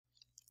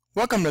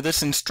Welcome to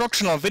this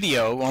instructional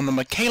video on the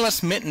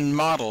Michaelis-Menten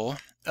model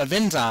of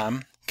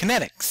enzyme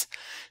kinetics.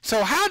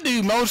 So how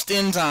do most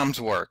enzymes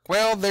work?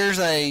 Well, there's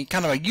a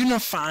kind of a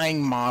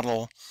unifying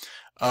model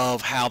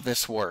of how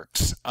this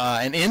works.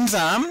 An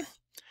enzyme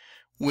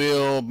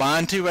will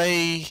bind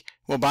a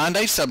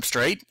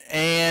substrate,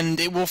 and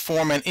it will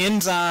form an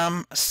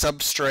enzyme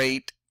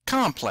substrate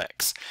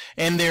complex.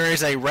 And there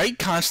is a rate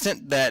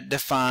constant that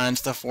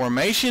defines the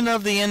formation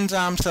of the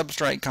enzyme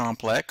substrate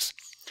complex,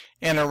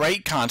 and a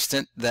rate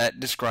constant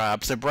that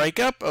describes the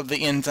breakup of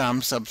the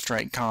enzyme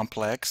substrate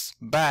complex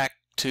back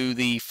to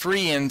the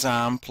free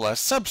enzyme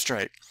plus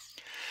substrate.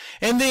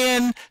 And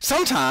then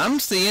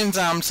sometimes the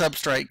enzyme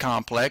substrate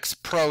complex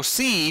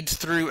proceeds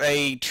through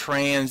a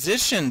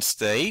transition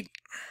state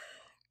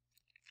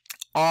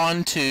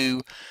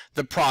onto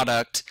the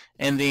product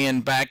and then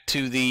back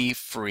to the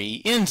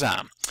free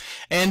enzyme.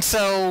 And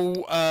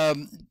so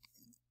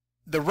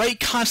the rate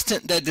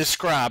constant that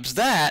describes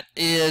that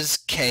is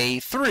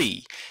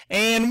K3.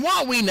 And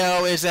what we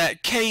know is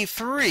that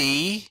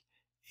K3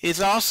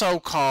 is also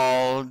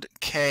called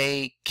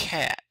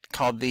Kcat,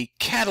 called the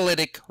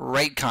catalytic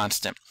rate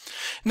constant.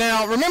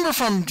 Now remember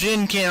from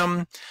Gen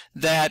Chem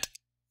that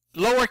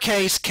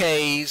lowercase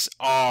k's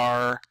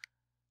are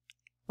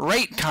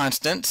rate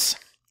constants,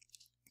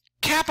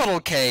 capital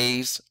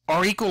K's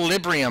are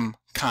equilibrium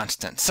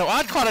constants. So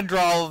I try to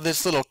draw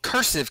this little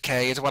cursive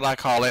K, is what I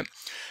call it,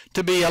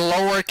 to be a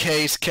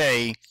lowercase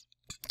k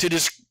to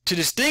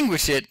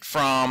distinguish it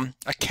from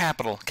a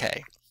capital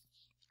K.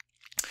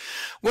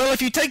 Well,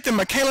 if you take the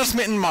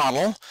Michaelis-Menten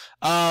model,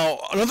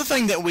 another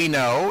thing that we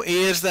know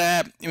is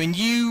that when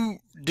you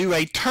do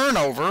a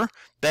turnover,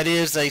 that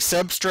is, a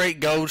substrate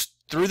goes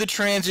through the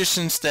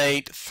transition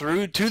state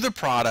through to the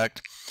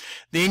product,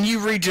 then you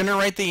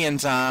regenerate the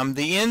enzyme.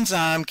 The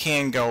enzyme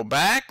can go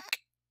back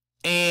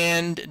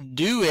and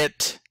do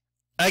it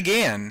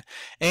again,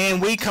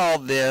 and we call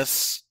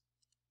this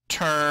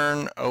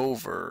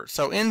turnover.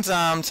 So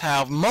enzymes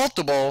have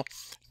multiple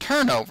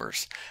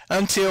turnovers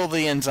until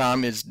the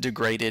enzyme is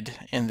degraded,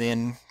 and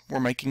then we're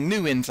making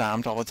new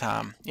enzymes all the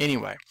time.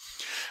 Anyway,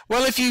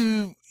 well, if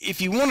you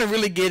want to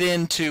really get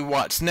into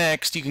what's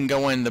next, you can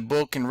go in the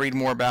book and read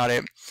more about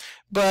it.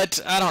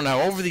 But I don't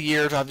know, over the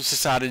years I've just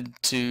decided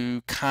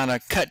to kind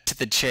of cut to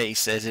the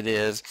chase as it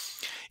is.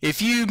 If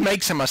you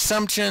make some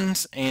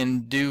assumptions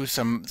and do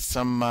some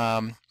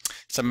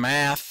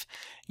math,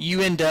 you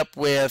end up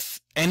with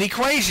an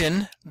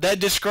equation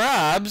that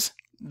describes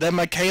the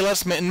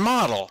Michaelis-Menten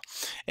model.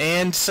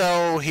 And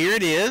so here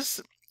it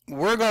is.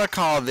 We're going to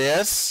call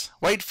this,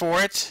 wait for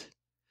it,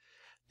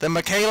 the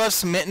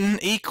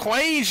Michaelis-Menten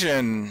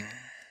equation.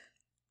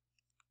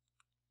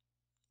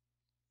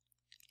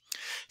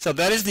 So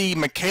that is the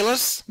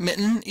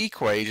Michaelis-Menten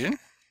equation.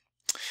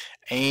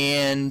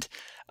 And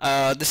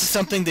this is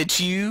something that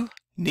you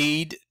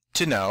need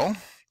to know.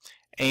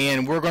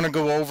 And we're going to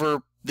go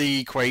over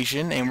the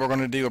equation, and we're going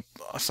to do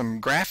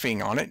some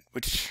graphing on it,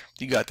 which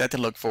you got that to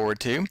look forward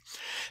to.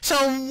 So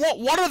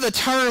what are the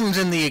terms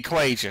in the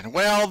equation?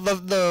 Well,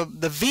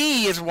 the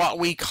V is what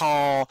we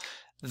call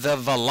the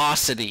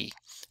velocity.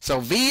 So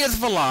V is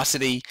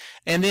velocity,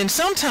 and then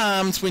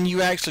sometimes when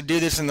you actually do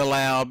this in the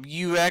lab,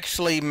 you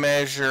actually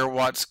measure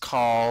what's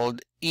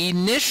called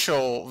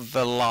initial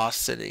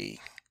velocity.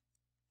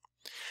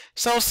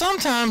 So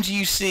sometimes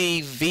you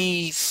see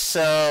V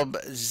sub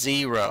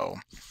 0.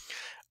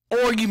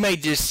 Or you may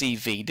just see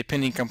V,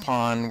 depending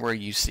upon where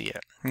you see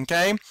it.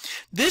 Okay?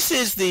 This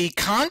is the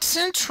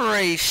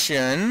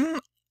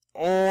concentration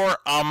or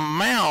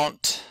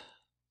amount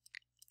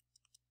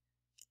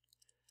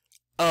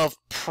of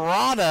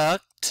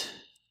product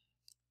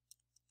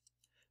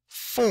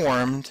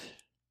formed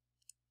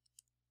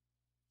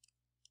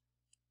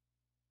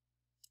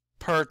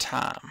per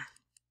time.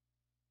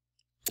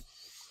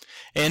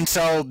 And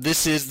so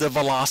this is the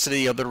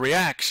velocity of the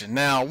reaction.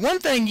 Now, one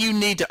thing you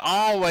need to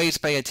always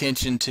pay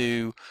attention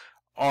to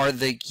are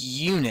the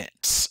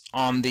units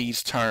on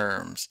these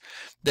terms.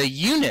 The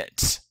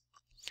units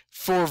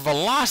for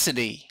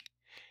velocity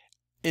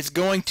is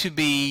going to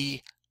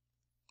be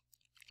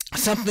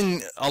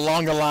something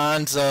along the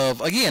lines of,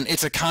 again,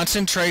 it's a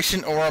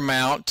concentration or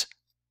amount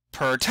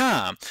per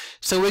time.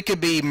 So it could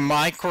be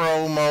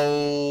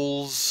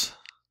micromoles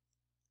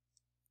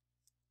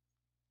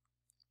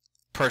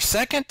per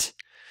second.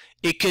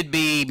 It could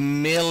be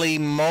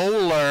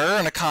millimolar,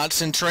 and a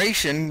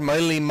concentration,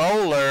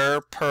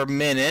 millimolar per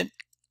minute.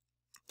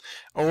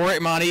 Or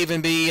it might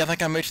even be, I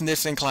think I mentioned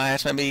this in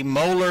class, maybe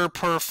molar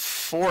per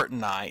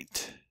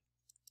fortnight.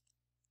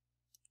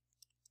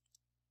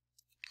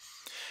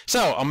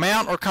 So,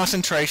 amount or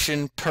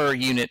concentration per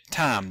unit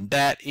time.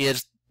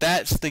 That's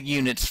the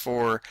units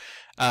for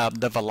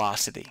the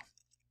velocity.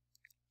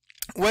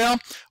 Well,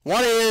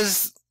 what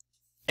is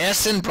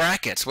S in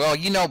brackets? Well,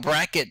 you know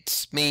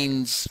brackets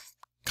means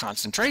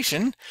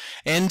concentration,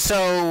 and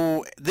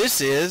so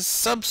this is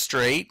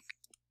substrate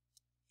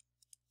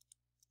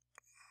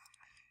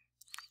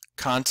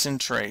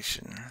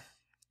concentration.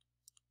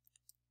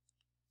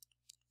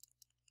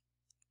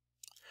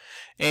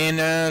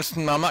 And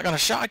I'm not going to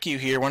shock you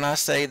here when I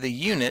say the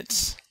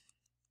units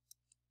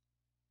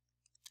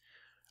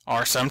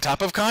are some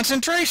type of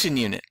concentration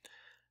unit.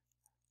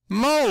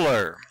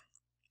 Molar,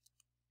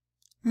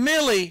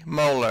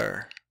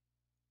 millimolar,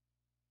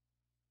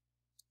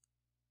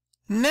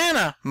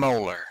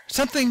 nanomolar,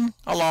 something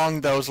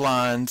along those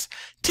lines.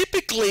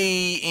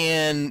 Typically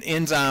in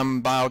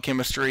enzyme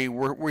biochemistry,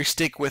 we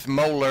stick with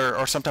molar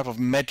or some type of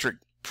metric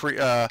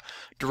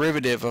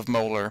derivative of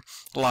molar,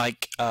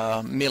 like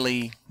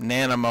milli,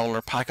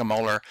 nanomolar,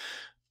 picomolar,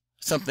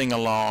 something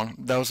along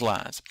those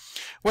lines.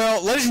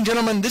 Well, ladies and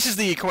gentlemen, this is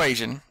the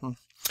equation,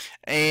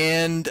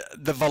 and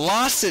the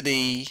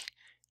velocity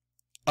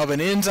of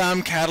an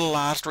enzyme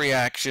catalyzed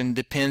reaction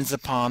depends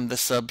upon the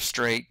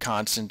substrate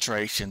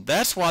concentration.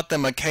 That's what the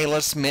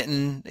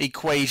Michaelis-Menten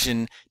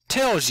equation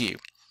tells you.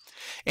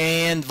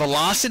 And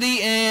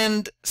velocity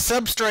and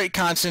substrate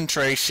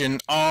concentration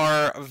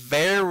are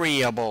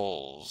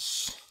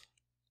variables.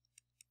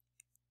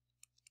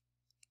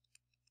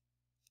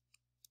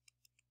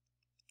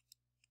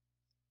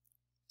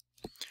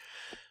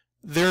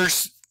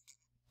 There's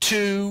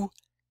two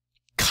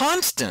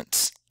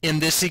constants in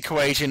this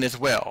equation as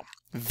well,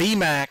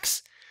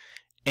 Vmax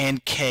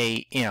and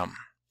Km.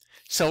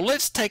 So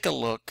let's take a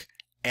look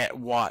at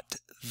what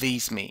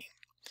these mean.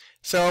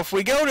 So if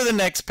we go to the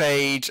next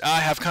page, I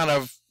have kind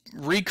of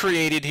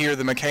recreated here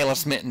the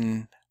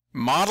Michaelis-Menten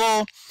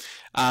model.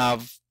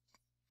 I've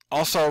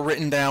also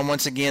written down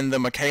once again the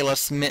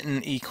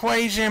Michaelis-Menten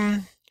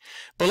equation.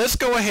 But let's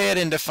go ahead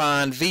and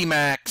define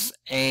Vmax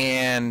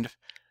and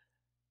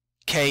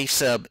K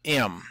sub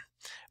m,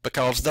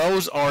 because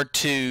those are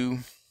two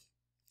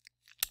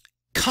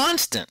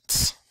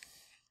constants.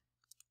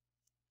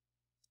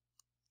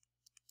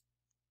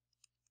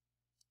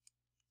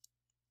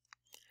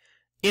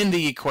 In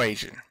the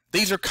equation.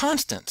 These are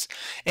constants.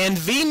 And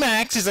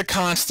Vmax is a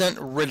constant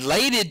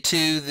related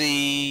to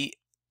the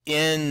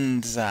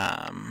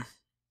enzyme.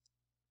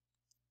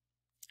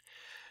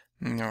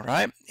 All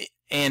right.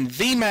 And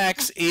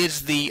Vmax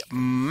is the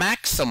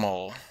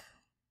maximal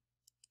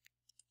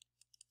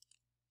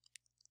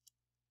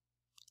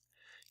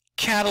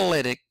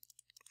catalytic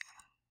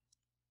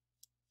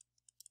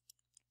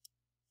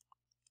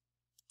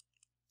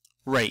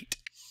rate.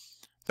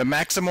 The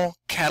maximal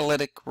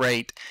catalytic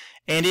rate.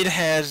 And it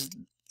has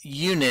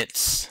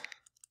units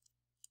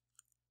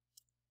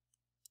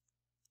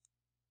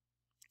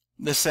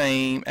the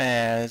same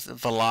as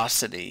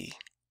velocity.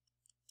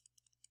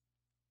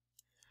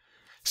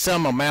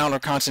 Some amount or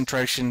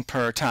concentration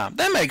per time.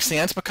 That makes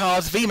sense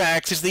because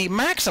Vmax is the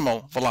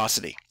maximal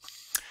velocity.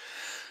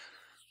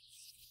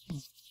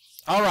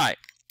 All right.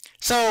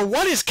 So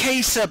what is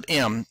K sub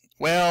m?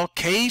 Well,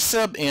 K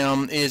sub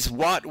m is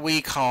what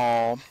we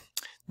call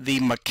the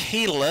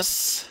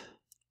Michaelis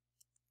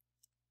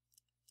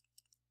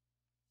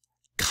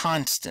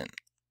constant.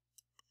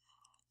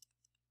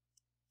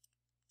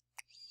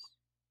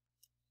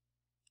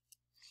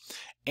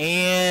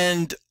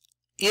 And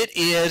it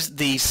is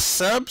the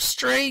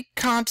substrate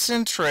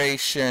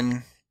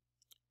concentration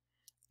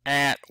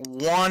at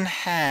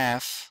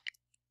 1/2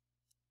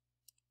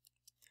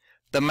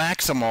 the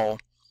maximal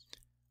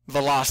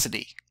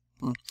velocity.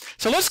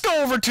 So let's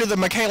go over to the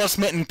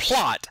Michaelis-Menten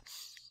plot.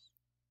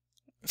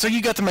 So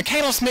you got the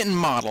Michaelis-Menten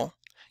model,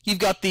 you've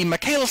got the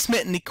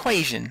Michaelis-Menten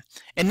equation,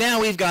 and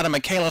now we've got a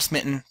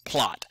Michaelis-Menten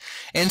plot.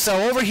 And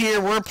so over here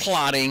we're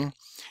plotting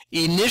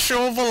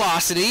initial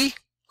velocity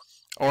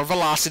or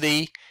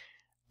velocity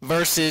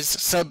versus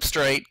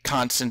substrate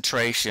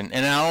concentration.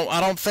 And I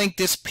don't think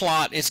this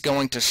plot is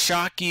going to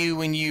shock you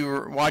when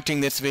you're watching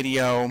this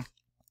video.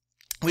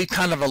 We've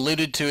kind of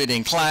alluded to it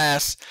in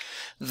class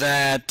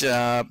that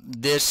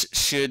this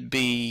should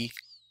be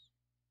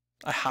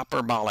a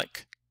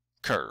hyperbolic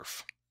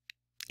curve.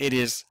 It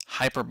is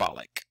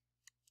hyperbolic.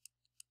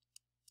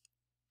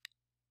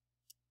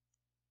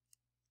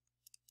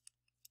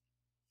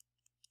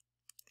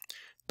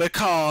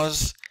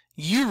 Because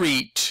you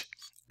reach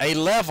a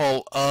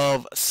level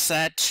of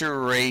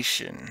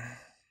saturation.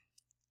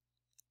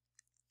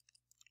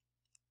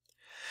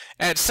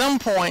 At some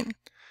point,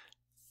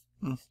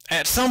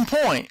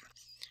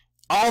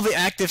 all the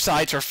active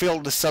sites are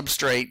filled with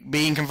substrate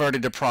being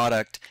converted to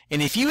product.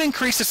 And if you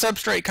increase the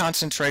substrate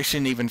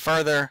concentration even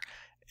further,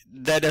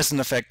 that doesn't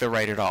affect the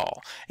rate at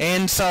all.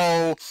 And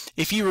so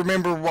if you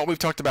remember what we've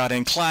talked about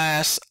in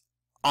class,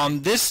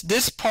 on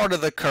this part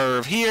of the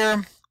curve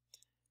here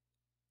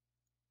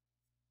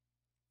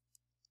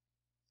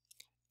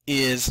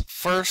is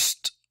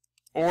first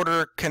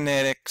order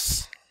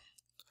kinetics,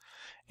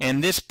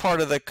 and this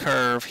part of the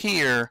curve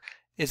here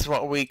is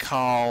what we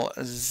call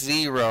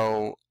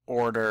zero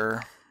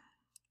order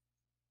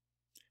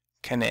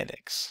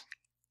kinetics.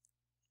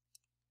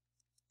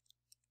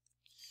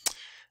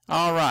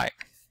 All right.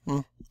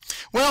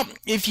 Well,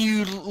 if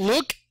you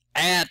look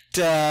at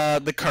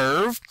the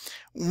curve,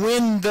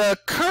 when the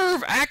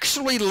curve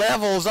actually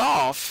levels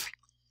off,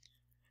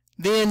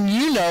 then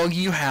you know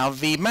you have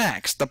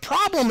Vmax. The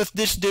problem with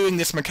doing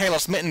this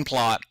Michaelis-Menten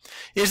plot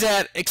is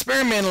that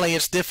experimentally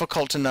it's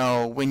difficult to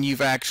know when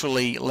you've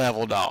actually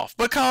leveled off,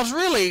 because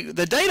really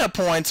the data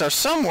points are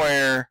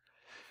somewhere.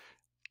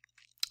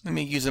 Let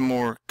me use a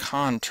more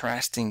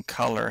contrasting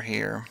color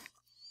here.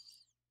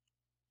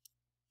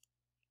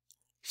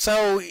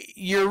 So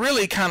you're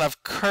really kind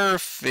of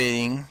curve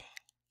fitting.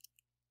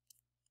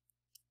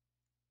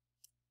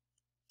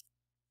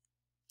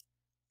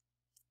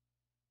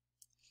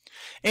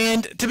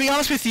 And to be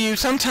honest with you,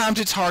 sometimes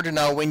it's hard to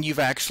know when you've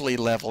actually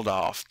leveled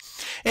off.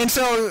 And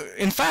so,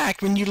 in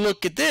fact, when you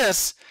look at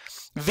this,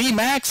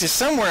 Vmax is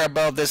somewhere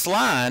above this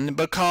line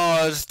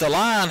because the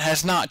line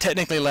has not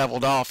technically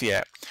leveled off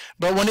yet.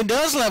 But when it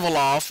does level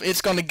off,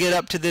 it's going to get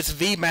up to this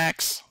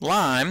Vmax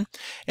line,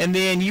 and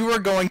then you are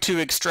going to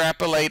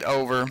extrapolate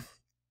over,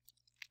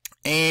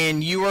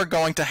 and you are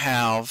going to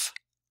have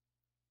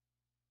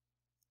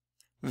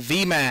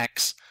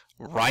Vmax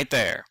right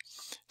there.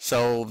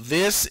 So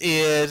this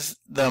is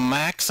the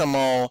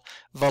maximal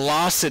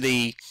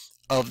velocity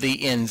of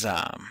the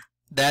enzyme.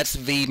 That's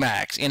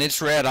Vmax, and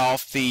it's read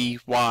off the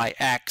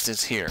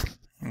y-axis here.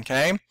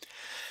 Okay?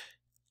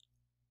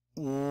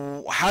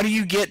 How do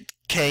you get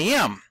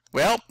Km?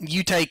 Well,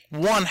 you take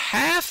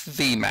 1/2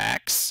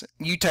 Vmax.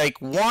 You take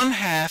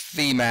 1/2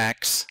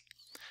 Vmax,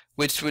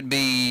 which would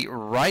be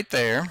right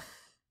there.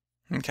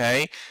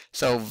 Okay?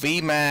 So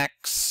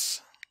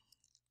Vmax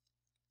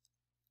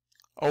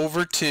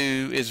over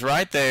 2 is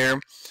right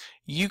there.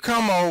 You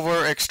come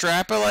over,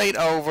 extrapolate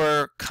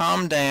over,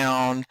 come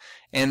down,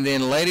 and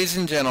then, ladies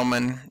and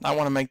gentlemen, I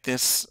want to make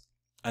this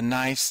a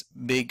nice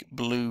big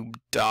blue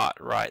dot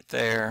right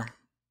there.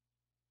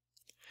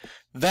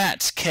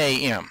 That's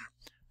Km,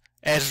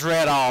 as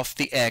read off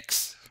the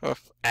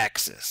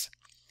x-axis.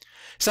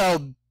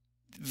 So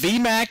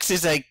Vmax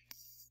is a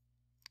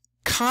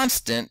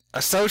constant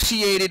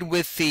associated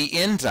with the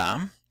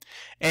enzyme,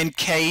 and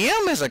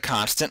Km is a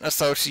constant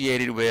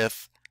associated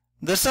with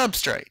the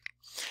substrate.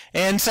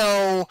 And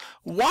so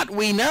what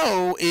we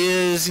know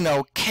is,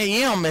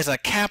 Km is a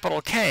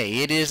capital K.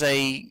 It is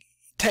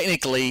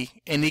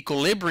technically an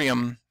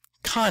equilibrium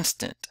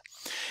constant.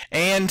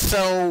 And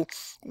so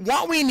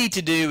what we need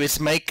to do is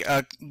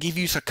give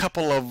you a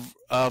couple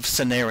of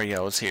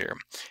scenarios here.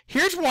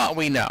 Here's what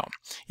we know.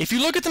 If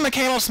you look at the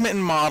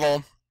Michaelis-Menten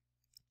model,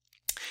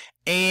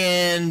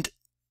 and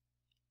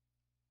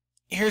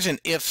here's an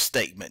if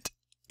statement.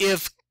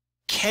 If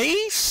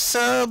K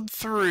sub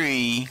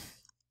 3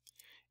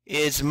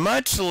 is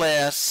much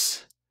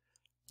less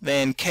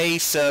than K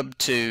sub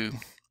 2,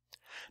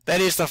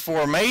 that is the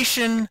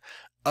formation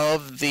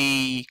of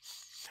the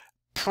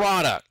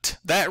product,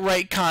 that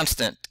rate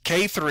constant,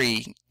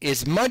 K3,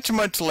 is much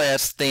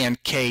less than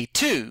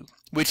K2,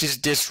 which is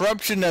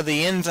disruption of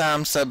the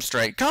enzyme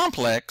substrate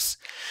complex,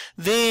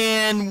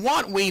 then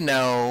what we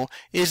know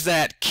is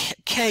that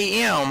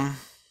Km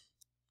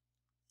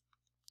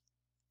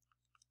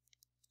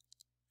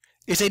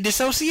is a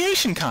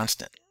dissociation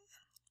constant.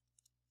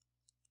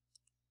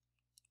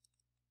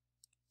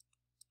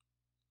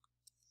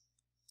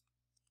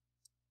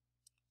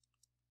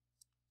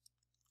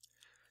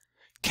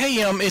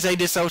 Km is a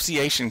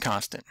dissociation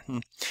constant.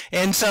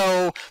 And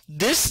so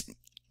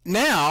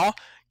now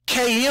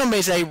Km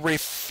is a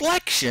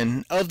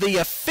reflection of the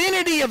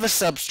affinity of a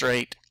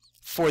substrate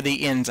for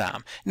the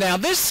enzyme. Now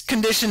this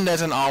condition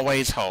doesn't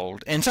always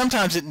hold, and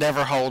sometimes it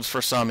never holds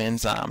for some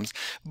enzymes,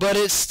 but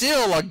it's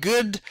still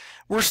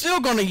we're still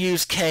going to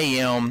use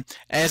Km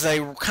as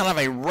a kind of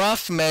a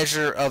rough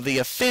measure of the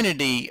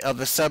affinity of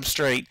the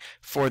substrate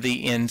for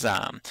the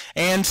enzyme.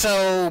 And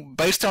so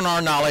based on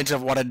our knowledge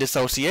of what a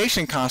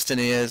dissociation constant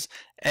is,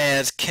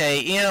 as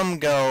Km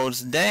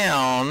goes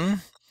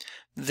down,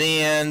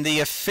 then the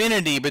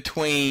affinity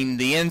between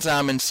the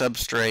enzyme and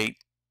substrate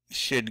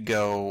should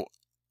go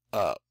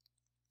up.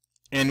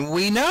 And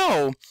we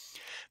know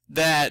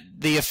that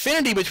the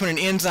affinity between an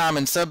enzyme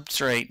and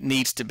substrate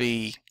needs to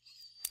be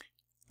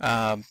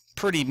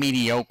pretty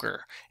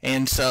mediocre,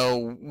 and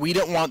so we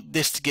don't want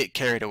this to get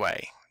carried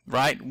away,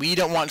 right? We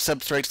don't want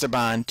substrates to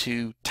bind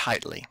too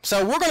tightly.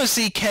 So we're going to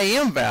see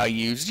Km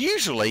values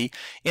usually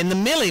in the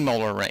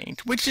millimolar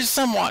range, which is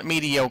somewhat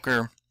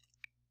mediocre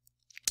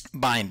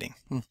binding.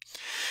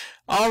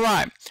 All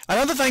right,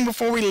 another thing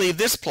before we leave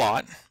this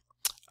plot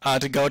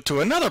to go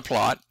to another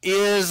plot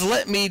is,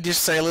 let me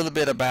just say a little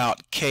bit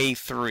about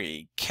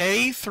K3.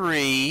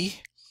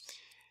 K3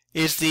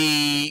 is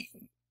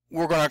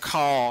we're going to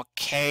call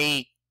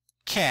Kcat,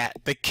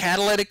 the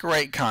catalytic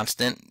rate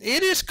constant.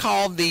 It is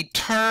called the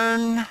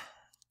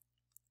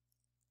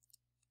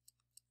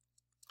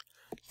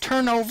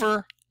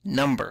turnover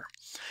number.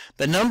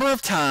 The number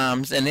of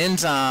times an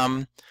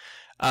enzyme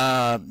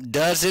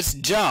does its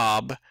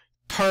job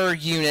per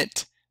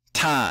unit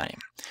time.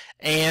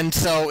 And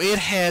so it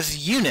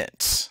has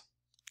units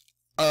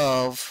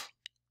of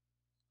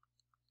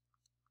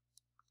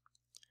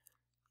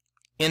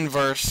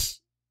inverse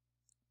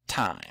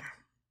time.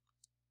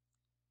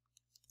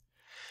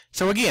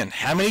 So again,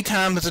 how many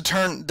times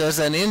does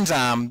an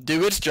enzyme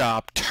do its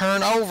job,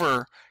 turn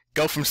over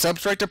go from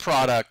substrate to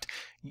product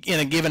in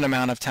a given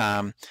amount of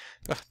time.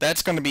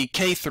 That's going to be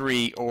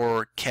K3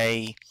 or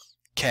K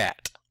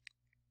cat.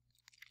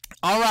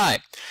 All right,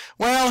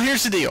 well,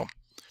 here's the deal.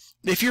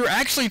 If you're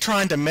actually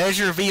trying to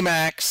measure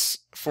Vmax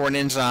for an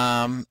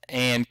enzyme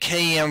and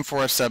Km for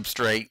a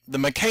substrate, the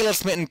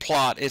Michaelis-Menten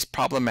plot is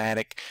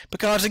problematic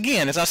because,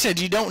 again, as I said,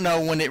 you don't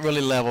know when it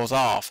really levels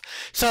off.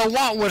 So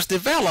what was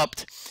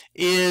developed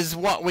is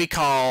what we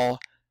call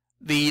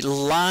the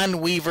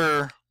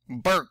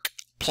Lineweaver-Burke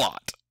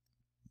plot.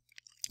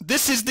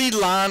 This is the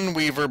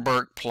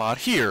Lineweaver-Burke plot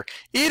here.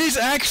 It is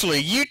actually,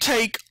 you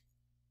take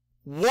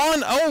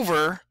 1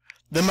 over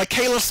the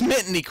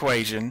Michaelis-Menten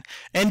equation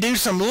and do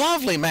some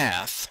lovely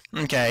math,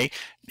 okay?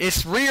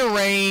 It's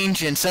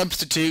rearrange and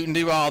substitute and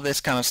do all this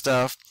kind of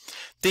stuff.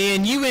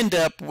 Then you end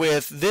up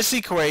with this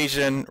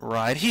equation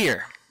right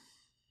here,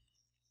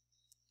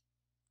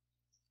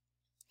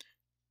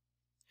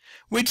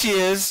 which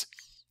is,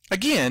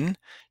 again,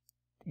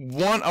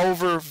 1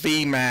 over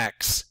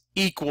Vmax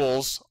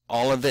equals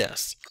all of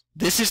this.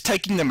 This is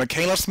taking the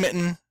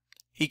Michaelis-Menten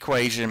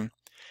equation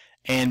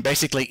and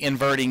basically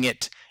inverting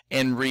it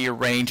and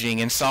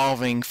rearranging and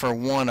solving for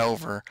 1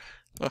 over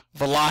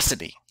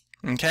velocity.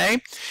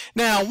 Okay?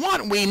 Now,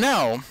 what we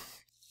know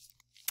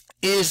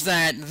is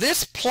that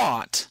this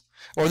plot,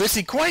 or this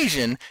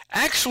equation,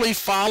 actually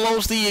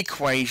follows the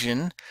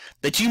equation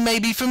that you may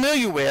be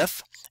familiar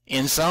with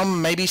in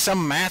maybe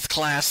some math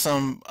class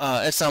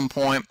at some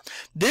point.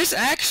 This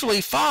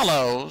actually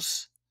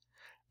follows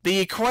the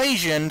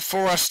equation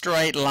for a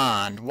straight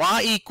line.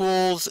 Y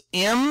equals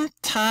m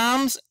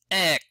times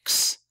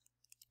x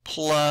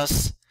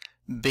plus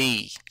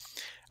b.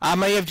 I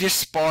may have just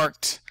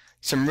sparked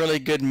some really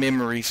good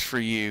memories for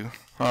you.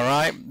 All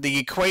right, the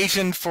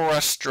equation for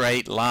a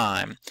straight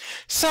line.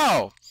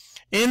 So,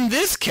 in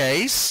this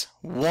case,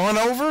 1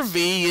 over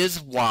v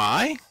is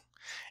y.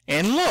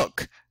 And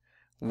look,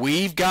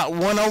 we've got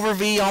 1 over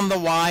v on the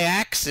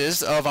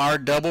y-axis of our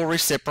double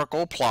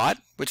reciprocal plot,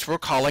 which we're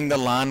calling the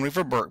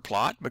Lineweaver-Burke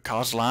plot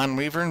because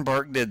Lineweaver and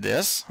Burke did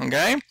this,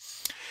 okay?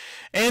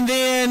 And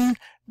then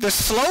the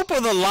slope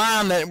of the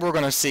line that we're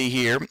going to see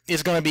here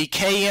is going to be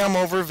Km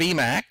over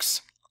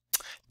Vmax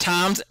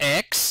times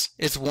x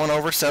is 1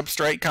 over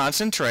substrate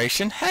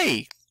concentration.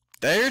 Hey,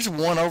 there's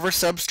 1 over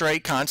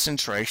substrate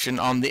concentration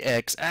on the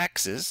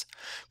x-axis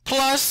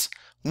plus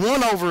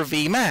 1 over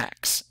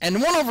Vmax.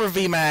 And 1 over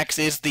Vmax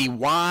is the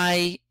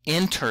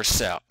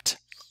y-intercept.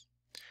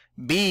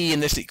 B in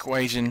this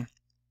equation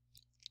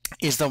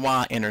is the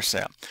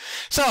y-intercept.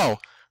 So,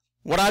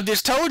 what I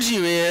just told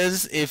you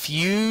is if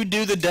you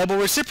do the double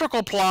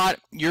reciprocal plot,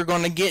 you're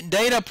going to get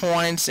data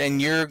points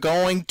and you're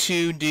going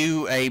to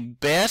do a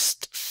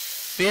best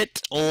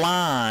fit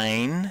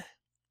line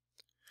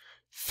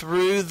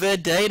through the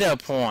data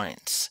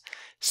points.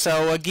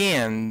 So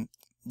again,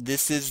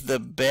 this is the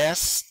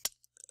best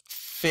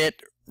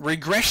fit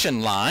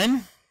regression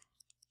line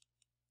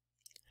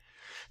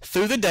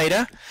through the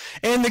data.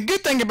 And the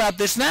good thing about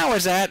this now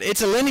is that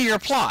it's a linear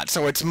plot,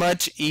 so it's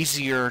much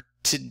easier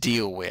to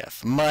deal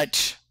with.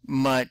 Much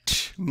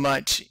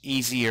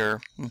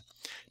easier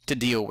to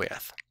deal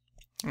with.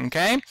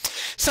 Okay?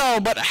 So,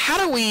 but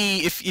how do we,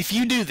 if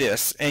you do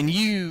this, and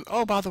you,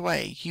 oh, by the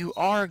way, you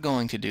are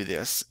going to do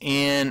this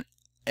in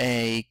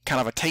a kind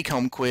of a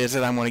take-home quiz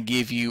that I'm going to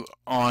give you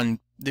on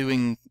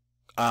doing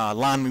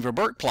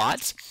Lineweaver-Burke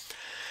plots.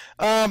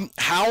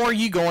 How are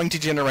you going to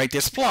generate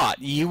this plot?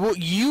 You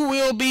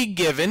will be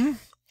given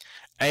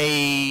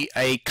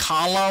a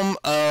column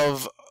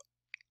of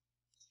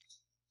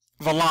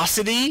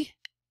velocity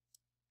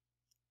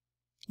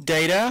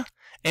data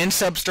and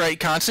substrate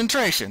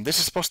concentration. This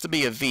is supposed to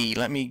be a V.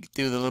 Let me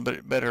do a little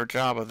bit better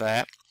job of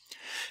that.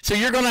 So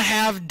you're going to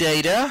have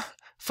data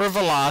for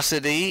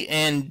velocity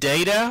and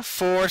data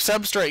for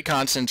substrate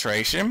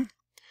concentration.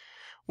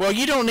 Well,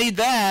 you don't need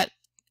that.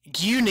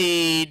 You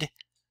need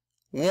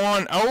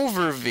 1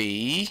 over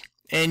V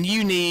and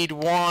you need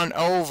 1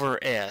 over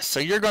S. So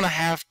you're going to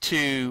have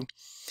to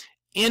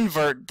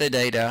invert the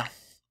data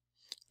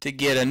to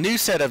get a new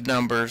set of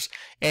numbers,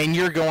 and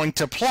you're going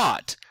to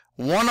plot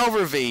 1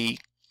 over V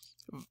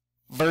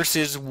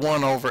versus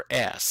 1 over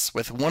S,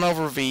 with 1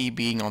 over V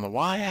being on the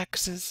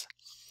y-axis,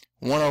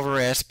 1 over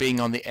S being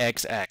on the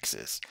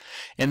x-axis.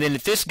 And then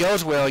if this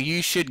goes well,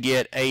 you should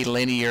get a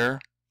linear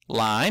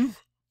line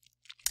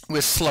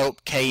with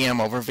slope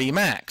Km over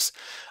Vmax.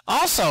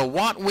 Also,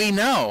 what we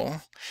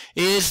know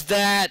is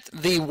that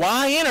the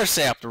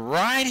y-intercept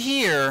right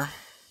here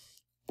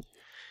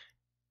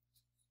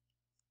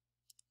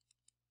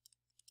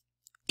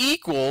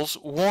equals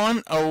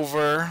 1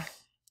 over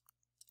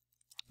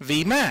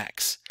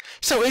Vmax.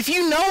 So if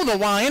you know the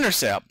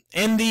y-intercept,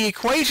 and the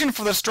equation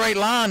for the straight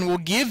line will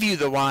give you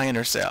the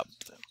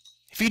y-intercept.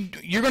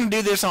 If you're going to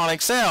do this on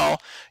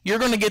Excel, you're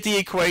going to get the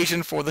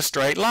equation for the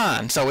straight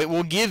line. So it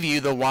will give you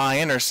the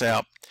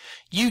y-intercept.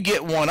 You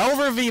get 1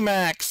 over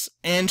Vmax,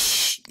 and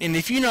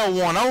if you know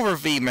 1 over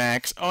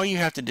Vmax, all you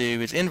have to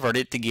do is invert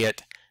it to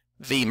get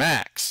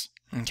Vmax.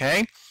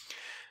 Okay?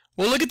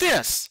 Well, look at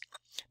this.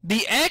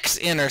 The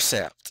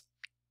x-intercept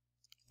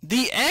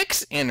the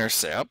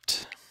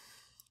x-intercept,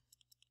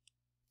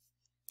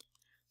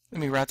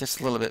 let me write this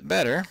a little bit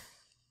better,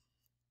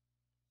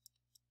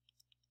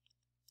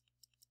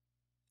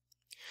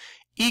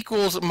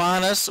 equals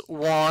minus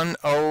 1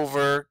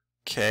 over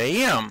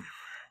Km.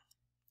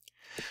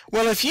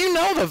 Well, if you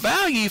know the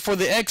value for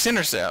the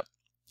x-intercept,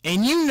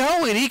 and you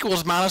know it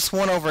equals minus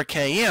 1 over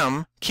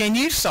Km, can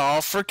you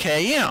solve for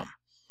Km?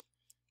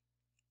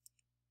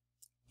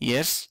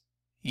 Yes,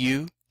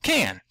 you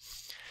can.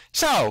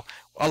 So,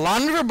 a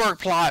line-Weaver-Burke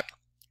plot,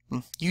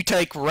 you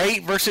take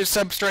rate versus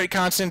substrate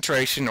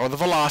concentration, or the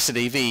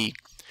velocity, V,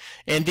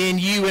 and then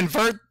you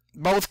invert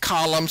both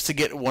columns to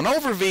get 1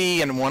 over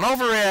V and 1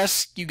 over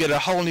S. You get a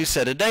whole new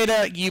set of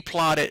data. You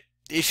plot it.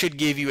 It should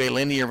give you a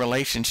linear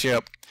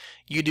relationship.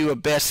 You do a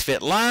best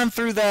fit line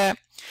through that.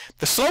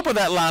 The slope of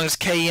that line is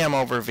Km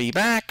over V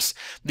max.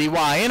 The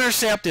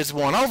y-intercept is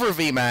 1 over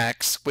V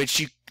max,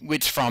 which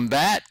from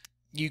that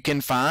you can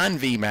find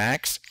V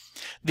max.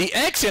 The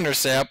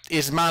x-intercept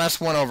is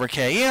minus 1 over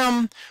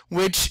Km,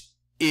 which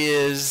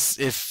is,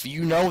 if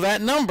you know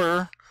that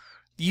number,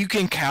 you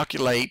can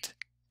calculate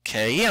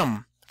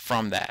Km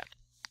from that.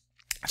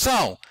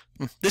 So,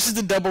 this is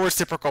the double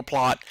reciprocal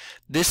plot.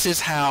 This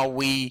is how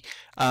we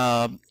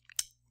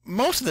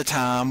most of the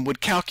time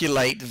would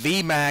calculate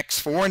Vmax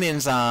for an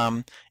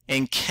enzyme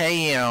and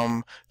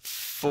Km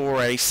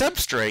for a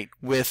substrate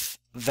with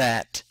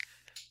that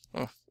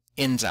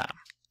enzyme.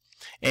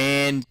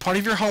 And part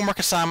of your homework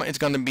assignment is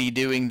going to be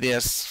doing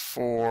this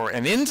for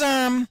an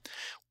enzyme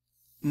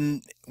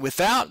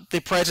without the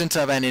presence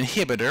of an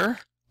inhibitor,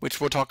 which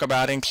we'll talk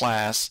about in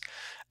class,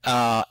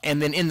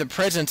 and then in the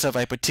presence of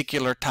a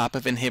particular type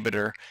of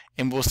inhibitor,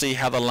 and we'll see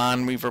how the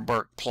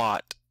line-Weaver-Burke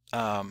plot,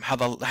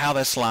 how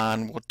this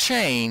line will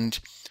change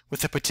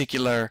with a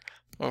particular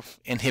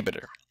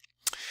inhibitor.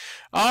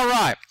 All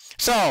right,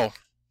 so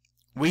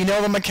we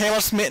know the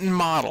Michaelis-Menten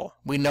model.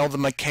 We know the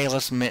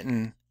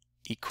Michaelis-Menten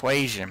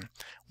equation.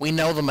 We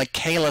know the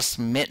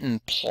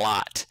Michaelis-Menten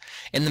plot.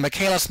 And the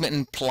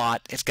Michaelis-Menten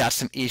plot has got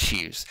some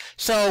issues.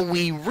 So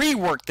we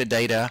rework the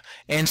data,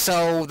 and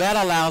so that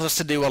allows us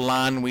to do a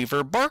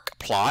line-Weaver-Burke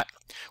plot,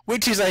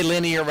 which is a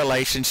linear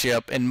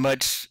relationship and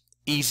much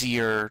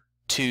easier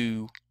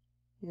to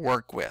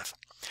work with.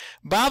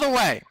 By the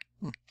way,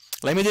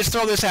 let me just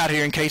throw this out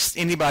here in case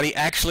anybody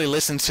actually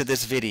listens to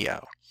this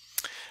video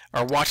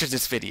or watches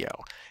this video.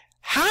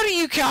 How do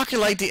you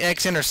calculate the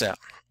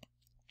x-intercept?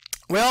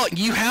 Well,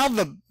 you have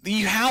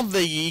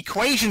the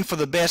equation for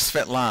the best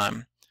fit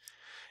line.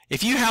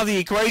 If you have the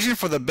equation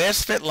for the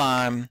best fit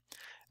line,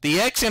 the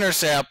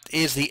x-intercept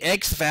is the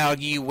x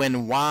value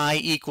when y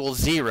equals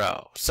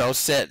 0. So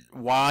set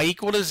y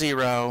equal to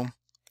 0,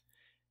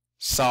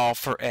 solve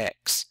for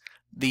x.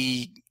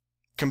 The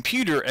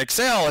computer,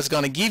 Excel, is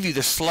going to give you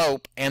the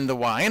slope and the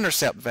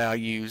y-intercept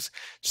values.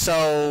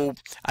 So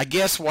I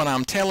guess what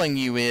I'm telling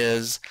you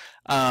is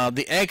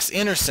the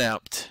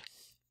x-intercept,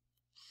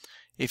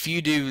 if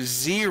you do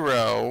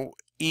 0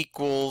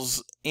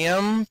 equals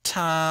m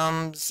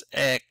times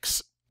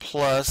x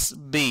plus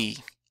b,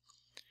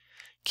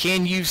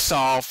 can you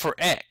solve for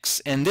x?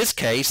 In this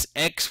case,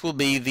 x will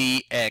be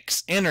the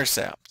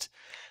x-intercept.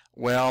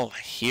 Well,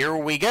 here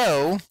we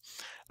go.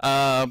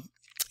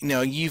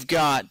 You've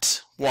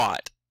got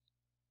what?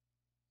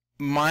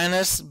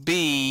 Minus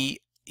b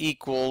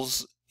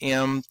equals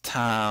m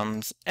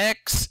times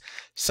x.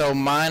 So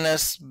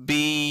minus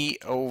b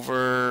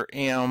over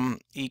m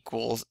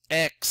equals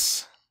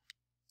x.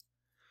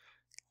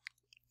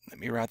 Let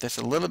me write this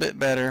a little bit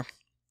better.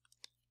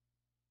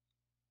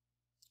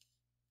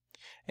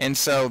 And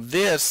so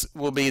this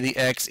will be the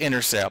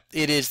x-intercept.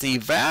 It is the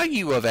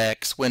value of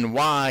x when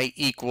y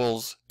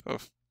equals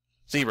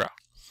 0.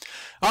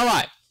 All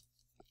right.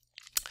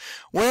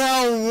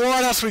 Well,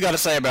 what else we got to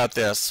say about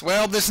this?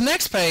 Well, this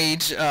next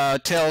page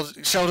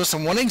shows us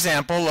one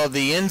example of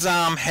the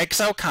enzyme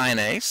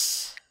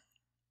hexokinase.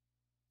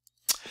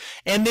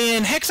 And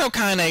then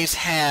hexokinase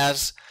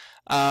has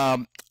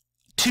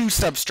two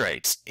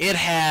substrates. It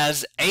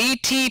has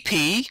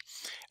ATP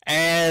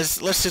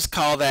as, let's just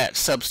call that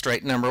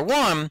substrate number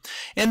 1,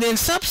 and then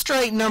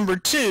substrate number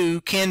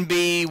 2 can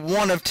be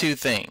one of two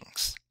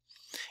things.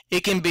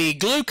 It can be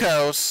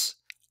glucose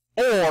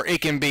or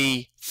it can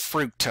be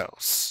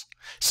fructose.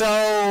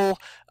 So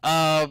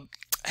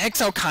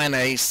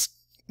hexokinase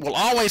will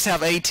always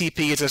have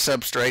ATP as a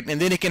substrate,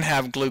 and then it can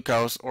have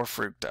glucose or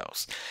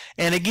fructose.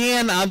 And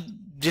again, I'm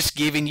just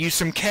giving you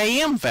some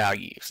Km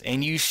values,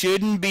 and you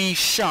shouldn't be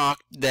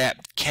shocked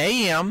that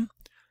Km,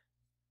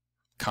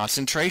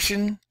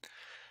 concentration,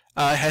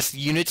 has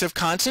units of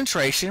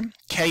concentration.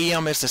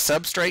 Km is the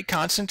substrate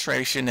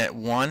concentration at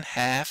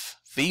 1/2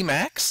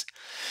 Vmax.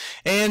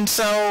 And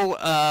so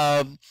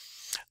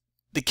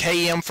the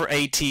Km for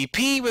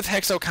ATP with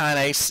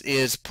hexokinase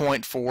is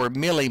 0.4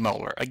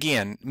 millimolar.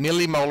 Again,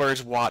 millimolar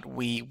is what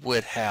we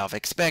would have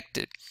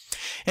expected.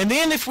 And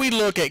then if we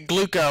look at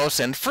glucose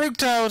and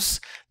fructose,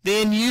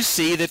 then you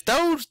see that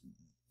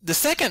the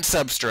second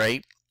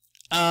substrate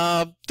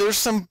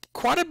there's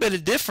quite a bit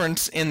of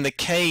difference in the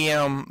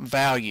Km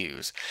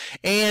values.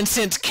 And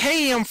since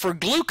Km for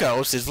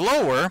glucose is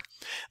lower,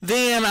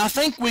 then I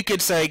think we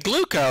could say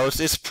glucose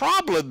is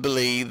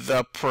probably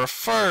the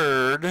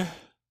preferred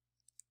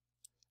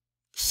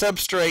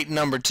substrate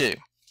number 2.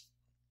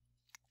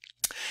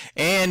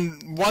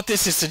 And what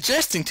this is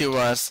suggesting to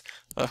us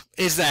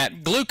is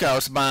that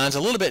glucose binds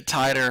a little bit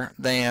tighter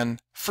than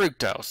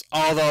fructose,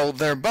 although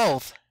they're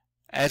both,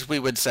 as we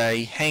would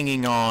say,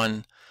 hanging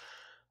on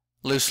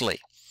loosely.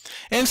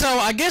 And so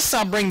I guess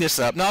I'll bring this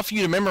up, not for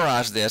you to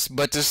memorize this,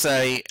 but to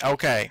say,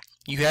 okay,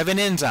 you have an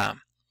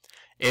enzyme.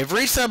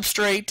 Every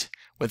substrate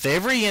with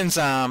every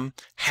enzyme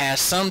has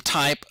some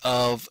type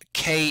of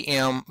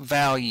Km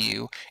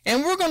value,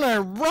 and we're going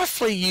to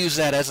roughly use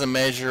that as a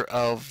measure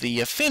of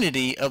the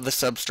affinity of the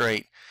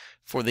substrate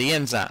for the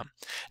enzyme.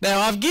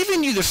 Now, I've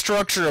given you the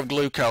structure of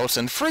glucose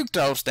and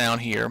fructose down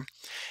here,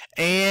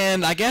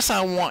 and I guess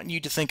I want you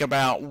to think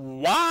about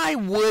why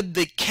would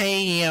the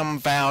Km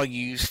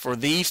values for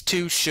these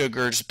two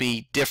sugars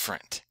be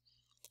different?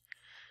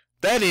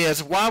 That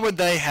is, why would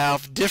they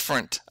have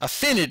different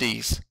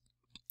affinities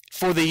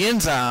for the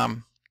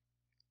enzyme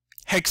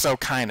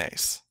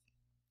hexokinase?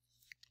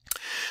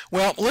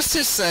 Well, let's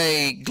just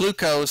say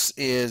glucose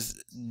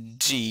is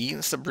G.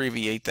 Let's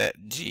abbreviate that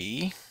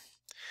G.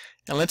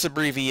 And let's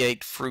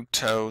abbreviate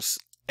fructose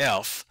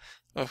F.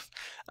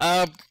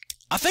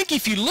 I think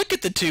if you look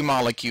at the two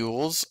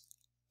molecules,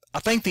 I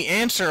think the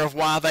answer of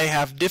why they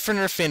have different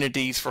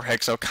affinities for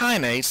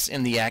hexokinase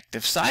in the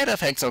active site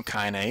of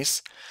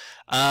hexokinase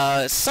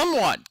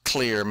somewhat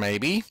clear,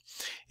 maybe.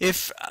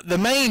 If the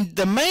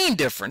main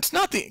difference,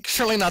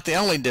 surely not the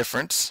only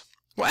difference.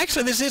 Well,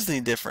 actually, this is the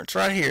difference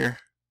right here.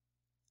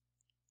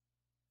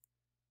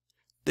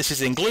 This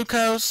is in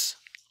glucose,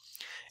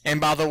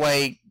 and by the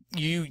way,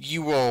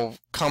 you will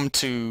come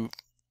to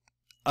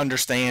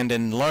understand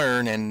and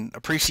learn and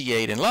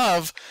appreciate and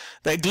love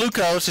that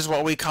glucose is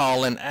what we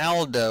call an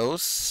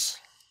aldose,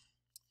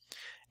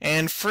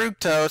 and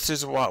fructose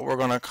is what we're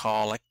going to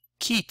call a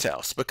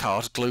ketose,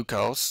 because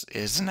glucose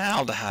is an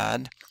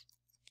aldehyde,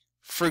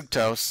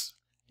 fructose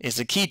is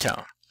a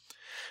ketone.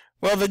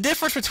 Well, the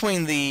difference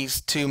between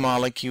these two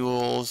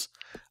molecules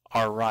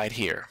are right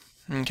here.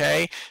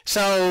 Okay,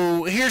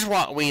 so here's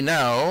what we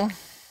know.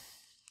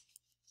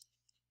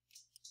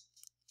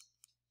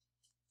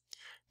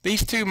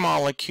 These two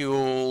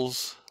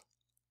molecules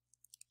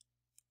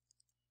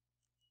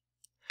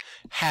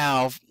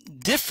have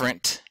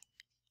different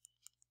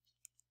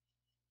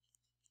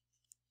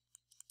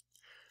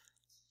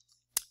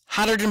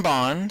hydrogen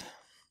bond,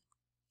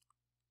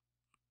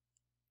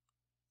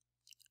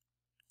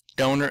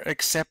 donor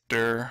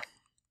acceptor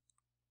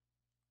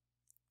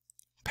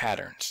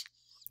patterns.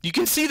 You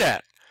can see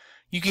that.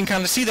 You can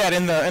kind of see that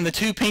in the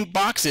two pink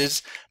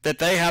boxes, that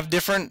they have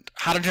different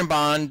hydrogen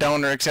bond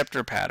donor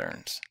acceptor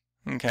patterns.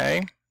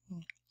 Okay,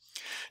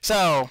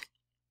 so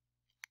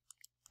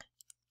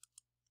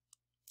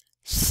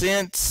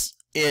since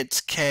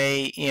its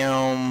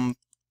Km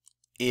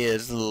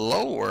is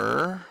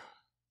lower,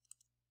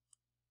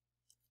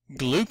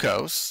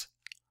 glucose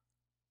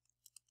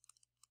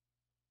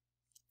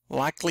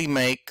likely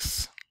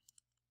makes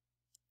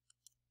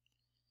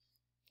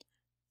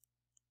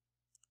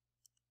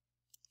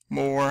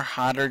more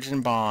hydrogen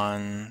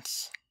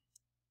bonds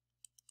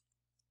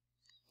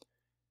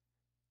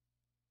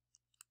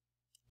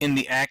in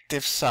the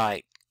active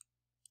site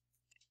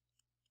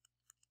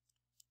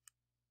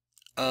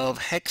of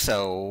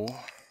hexokinase.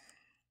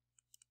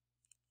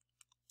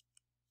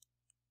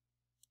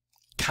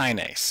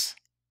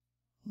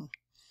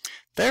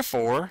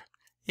 Therefore,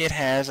 it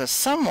has a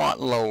somewhat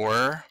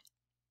lower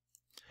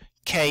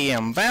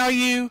Km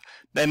value.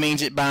 That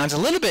means it binds a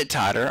little bit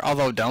tighter,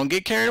 although don't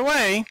get carried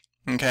away.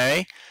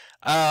 Okay,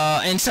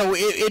 and so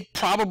it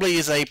probably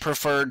is a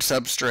preferred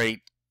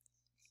substrate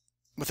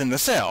within the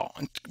cell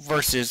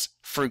versus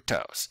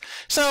fructose.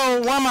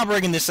 So why am I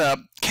bringing this up?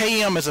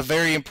 Km is a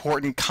very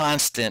important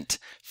constant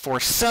for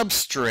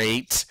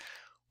substrates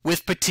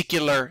with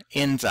particular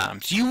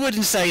enzymes. You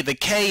wouldn't say the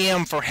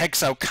Km for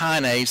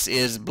hexokinase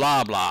is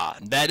blah blah.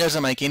 That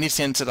doesn't make any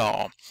sense at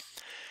all.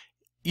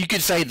 You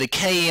could say the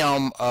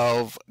Km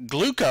of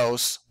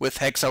glucose with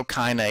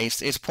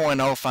hexokinase is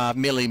 0.05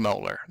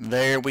 millimolar.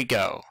 There we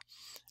go.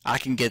 I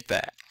can get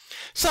that.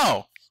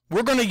 So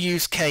we're going to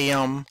use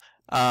Km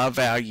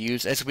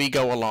values as we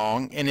go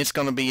along, and it's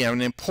going to be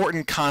an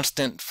important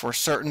constant for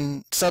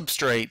certain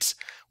substrates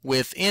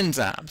with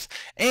enzymes.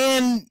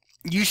 And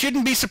you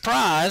shouldn't be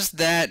surprised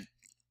that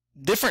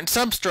different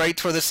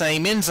substrates for the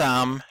same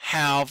enzyme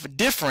have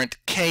different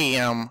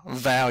Km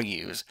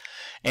values.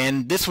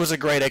 And this was a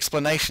great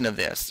explanation of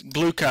this.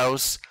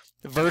 Glucose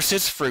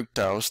versus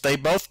fructose, they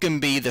both can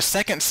be the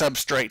second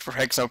substrate for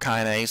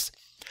hexokinase,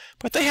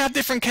 but they have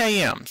different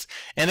Kms.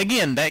 And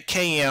again, that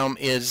Km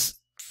is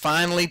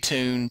finely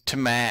tuned to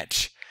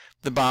match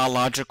the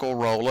biological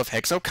role of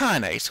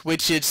hexokinase,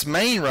 which its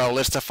main role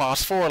is to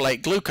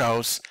phosphorylate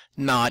glucose,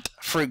 not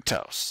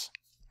fructose.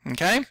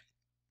 Okay?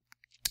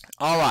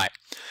 All right.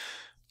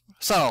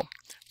 So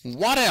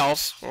what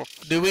else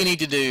do we need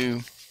to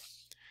do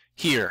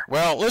here?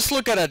 Well, let's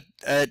look at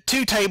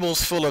two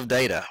tables full of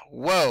data.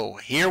 Whoa,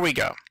 here we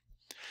go.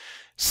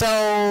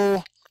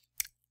 So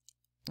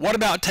what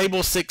about table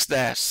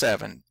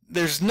 6-7?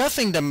 There's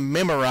nothing to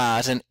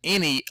memorize in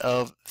any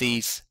of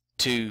these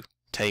two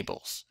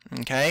tables,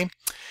 okay?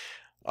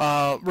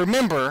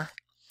 Remember,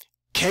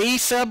 K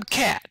sub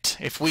cat,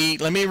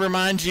 let me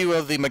remind you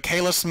of the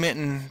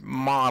Michaelis-Menten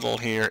model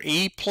here.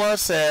 E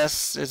plus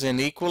S is in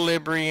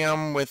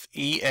equilibrium with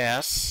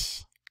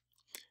ES.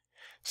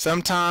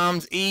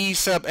 Sometimes E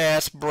sub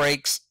S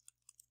breaks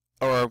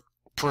or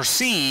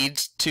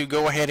proceeds to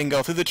go ahead and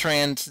go through the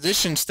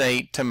transition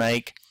state to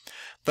make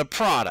the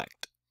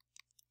product.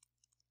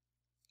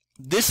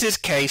 This is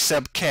K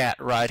sub cat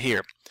right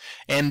here.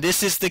 And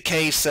this is the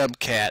K sub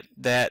cat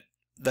that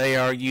they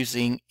are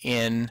using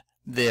in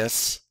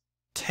this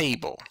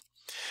table.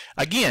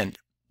 Again,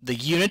 the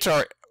units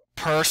are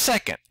per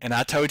second, and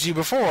I told you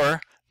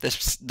before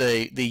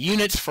the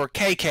units for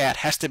kcat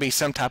has to be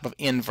some type of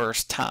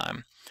inverse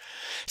time.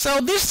 So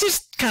this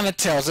just kind of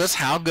tells us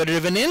how good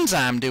of an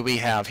enzyme do we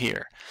have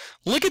here.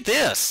 Look at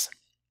this.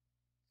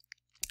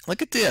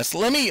 Look at this.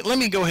 Let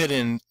me go ahead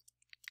and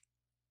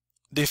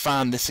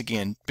define this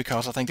again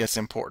because I think that's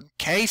important.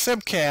 K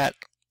sub cat,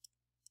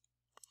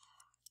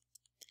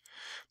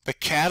 the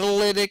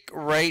catalytic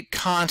rate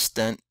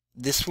constant.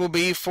 This will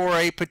be for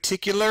a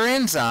particular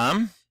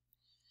enzyme,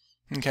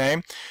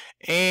 okay?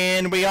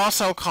 And we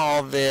also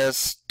call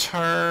this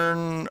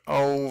turnover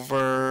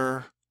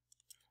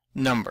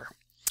number.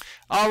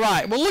 All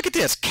right, well, look at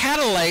this.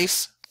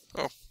 Catalase,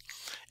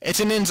 it's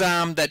an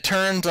enzyme that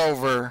turns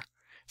over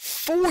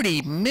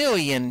 40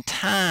 million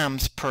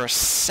times per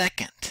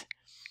second.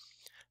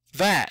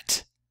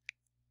 That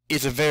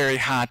is a very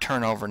high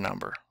turnover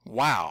number.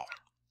 Wow.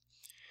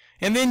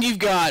 And then you've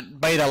got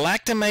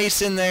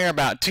beta-lactamase in there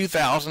about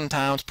 2,000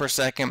 times per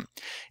second.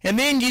 And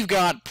then you've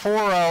got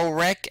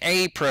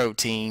poro-Rec-A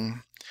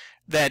protein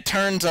that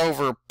turns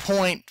over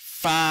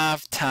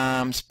 0.5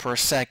 times per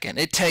second.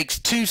 It takes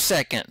 2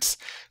 seconds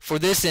for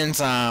this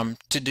enzyme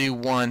to do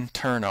one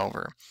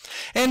turnover.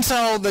 And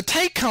so the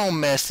take-home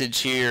message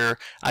here,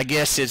 I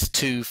guess, is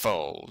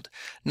twofold.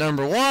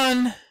 Number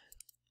one,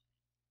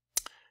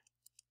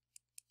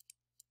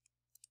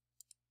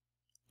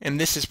 and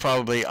this is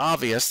probably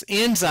obvious,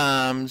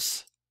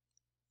 enzymes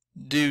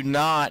do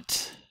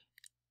not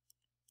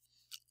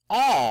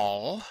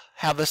all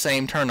have the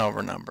same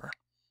turnover number.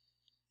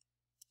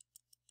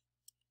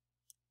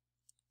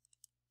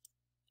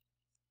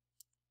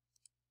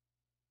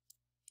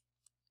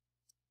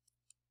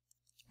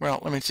 Well,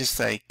 let me just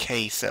say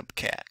K sub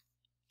cat.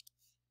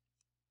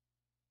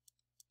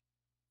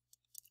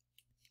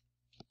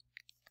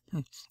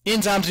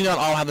 Enzymes do not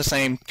all have the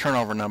same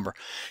turnover number.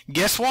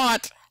 Guess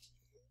what?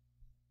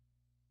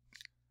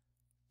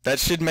 That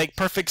should make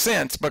perfect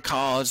sense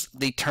because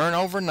the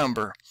turnover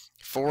number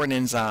for an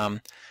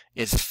enzyme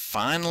is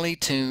finely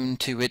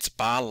tuned to its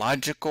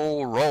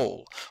biological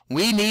role.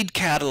 We need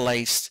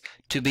catalase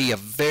to be a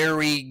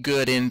very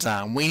good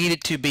enzyme. We need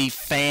it to be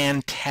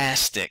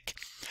fantastic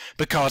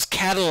because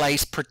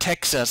catalase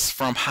protects us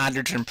from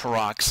hydrogen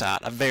peroxide,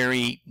 a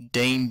very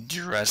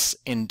dangerous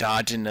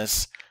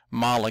endogenous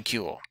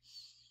molecule.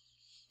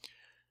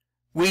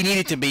 We need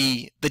it to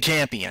be the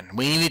champion.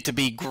 We need it to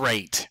be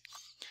great.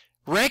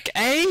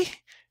 Rec-A,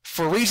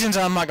 for reasons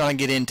I'm not going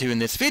to get into in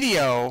this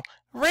video,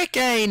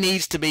 Rec-A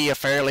needs to be a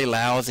fairly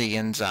lousy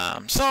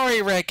enzyme.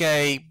 Sorry,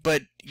 Rec-A,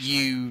 but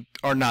you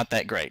are not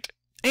that great.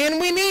 And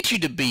we need you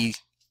to be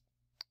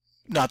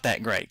not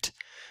that great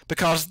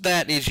because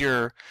that is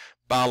your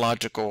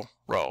biological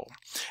role.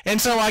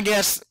 And so I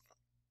guess,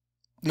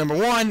 number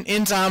one,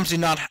 enzymes do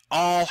not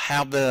all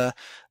have the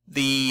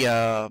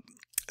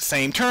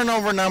same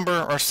turnover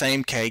number or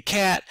same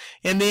kcat.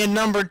 And then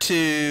number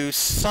two,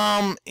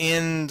 some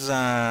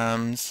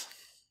enzymes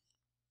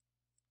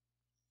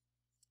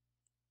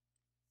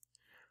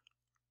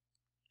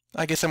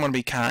I guess I'm going to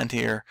be kind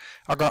here,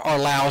 are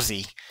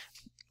lousy.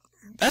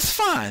 That's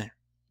fine.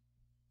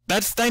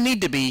 They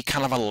need to be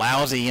kind of a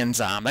lousy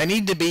enzyme. They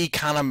need to be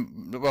kind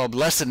of, well,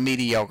 less than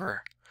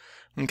mediocre.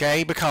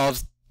 Okay?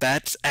 Because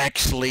that's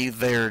actually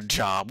their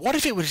job. What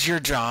if it was your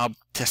job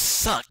to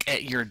suck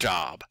at your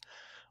job?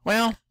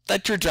 Well,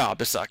 that's your job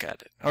to suck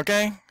at it,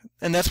 okay?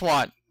 And that's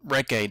what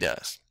Rec-A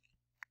does.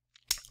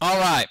 All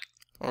right.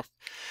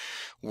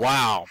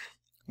 Wow.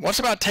 What's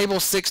about table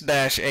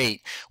 6-8?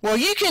 Well,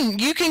 you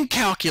can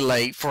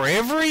calculate for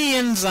every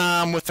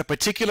enzyme with a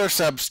particular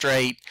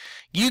substrate,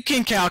 you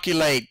can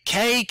calculate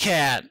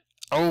kcat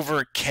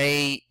over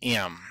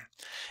km.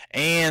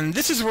 And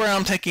this is where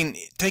I'm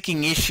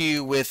taking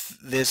issue with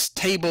this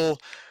table.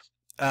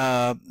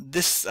 I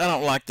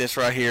don't like this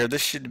right here.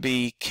 This should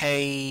be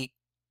kcat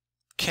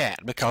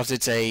because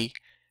it's a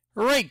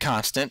rate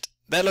constant.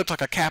 That looked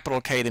like a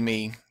capital K to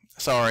me.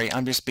 Sorry,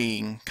 I'm just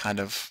being kind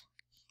of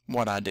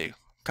what I do.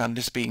 Kind of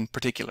just being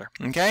particular.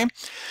 Okay?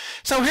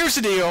 So here's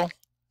the deal.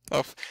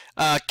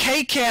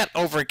 Kcat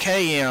over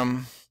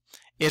km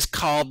is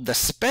called the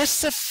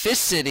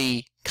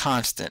specificity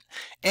constant.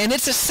 And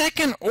it's a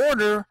second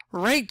order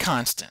rate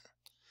constant.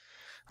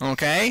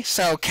 Okay,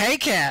 so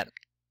kcat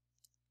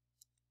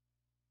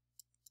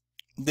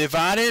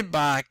divided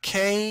by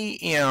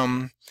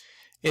Km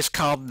is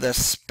called the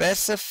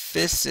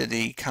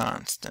specificity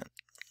constant.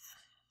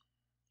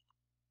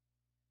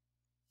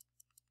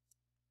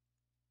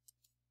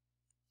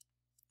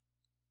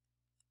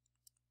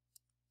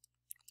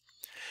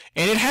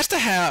 And it has to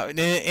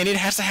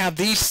have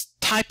these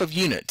type of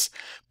units: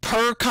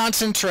 per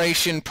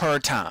concentration per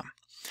time.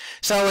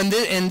 So in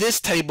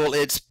this table,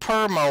 it's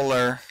per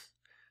molar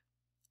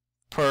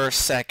per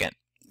second.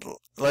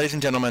 Ladies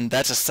and gentlemen,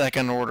 that's a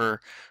second order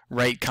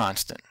rate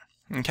constant.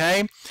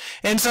 Okay?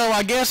 And so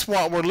I guess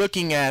what we're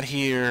looking at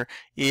here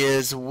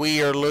is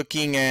we are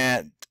looking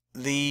at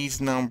these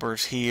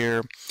numbers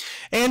here.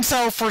 And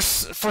so for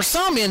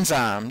some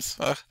enzymes,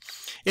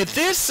 if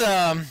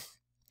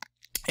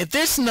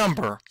this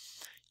number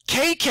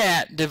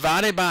kcat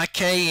divided by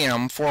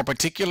Km for a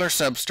particular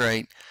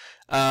substrate,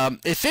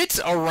 if it's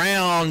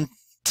around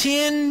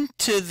 10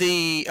 to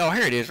the, oh,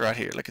 here it is right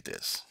here, look at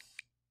this.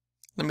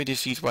 Let me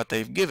just use what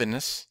they've given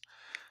us.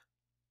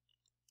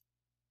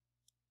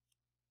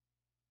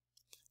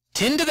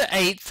 10 to the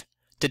 8th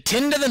to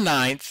 10 to the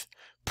 9th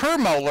per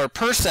molar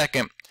per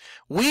second,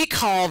 we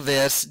call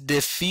this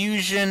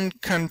diffusion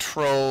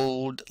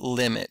controlled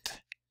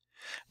limit.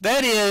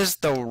 That is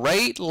the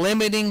rate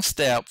limiting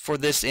step for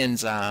this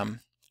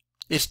enzyme.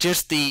 It's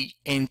just the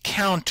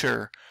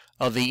encounter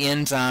of the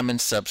enzyme and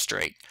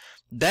substrate.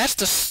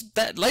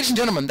 Ladies and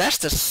gentlemen, that's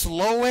the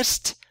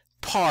slowest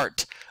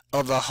part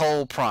of the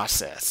whole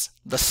process.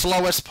 The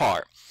slowest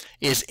part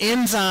is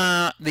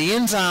the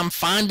enzyme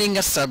finding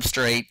a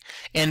substrate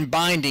and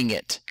binding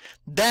it.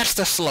 That's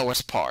the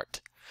slowest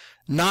part,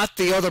 not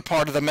the other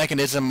part of the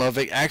mechanism of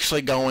it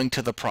actually going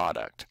to the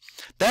product.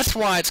 That's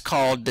why it's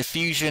called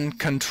diffusion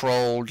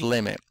controlled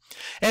limit.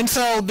 And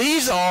so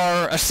these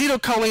are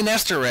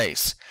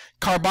acetylcholinesterase,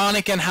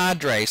 carbonic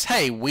anhydrase.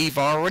 Hey, we've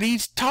already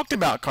talked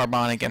about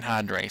carbonic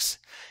anhydrase.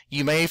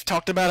 You may have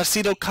talked about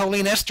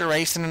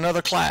acetylcholinesterase in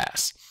another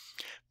class.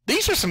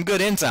 These are some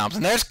good enzymes.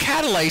 And there's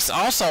catalase,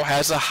 also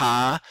has a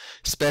high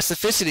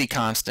specificity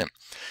constant.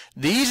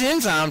 These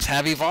enzymes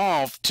have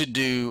evolved to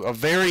do a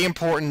very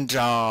important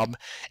job,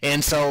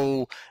 and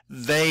so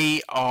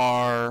they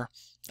are,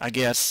 I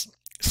guess,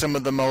 some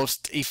of the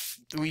most, if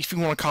you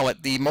want to call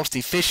it, the most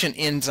efficient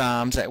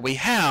enzymes that we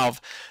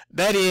have.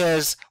 That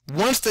is,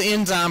 once the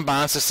enzyme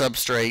binds the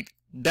substrate,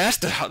 that's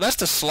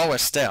the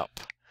slowest step.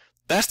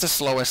 That's the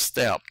slowest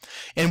step.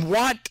 And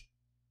what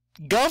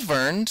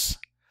governs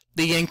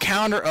the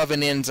encounter of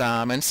an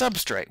enzyme and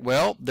substrate?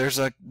 Well, there's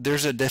a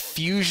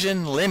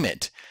diffusion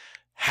limit,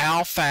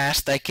 how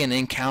fast they can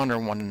encounter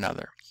one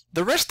another.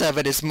 The rest of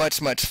it is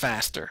much, much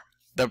faster.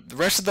 The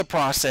rest of the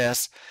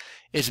process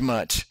is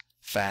much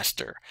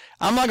faster.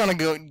 I'm not going to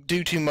go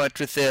do too much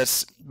with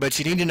this, but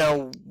you need to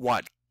know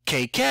what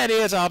kcat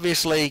is,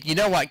 obviously. You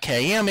know what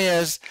Km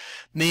is.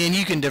 Then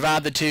you can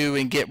divide the two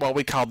and get what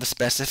we call the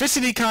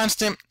specificity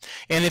constant.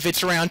 And if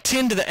it's around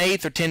 10 to the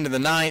 8th or 10 to the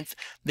 9th,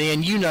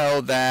 then you know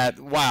that,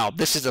 wow,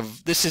 this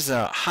is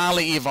a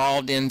highly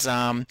evolved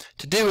enzyme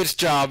to do its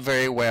job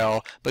very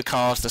well,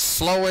 because the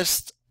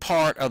slowest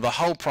part of the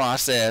whole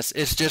process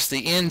is just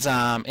the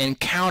enzyme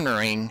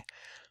encountering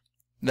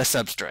the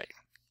substrate.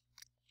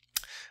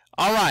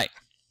 All right.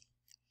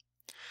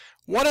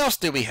 What else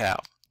do we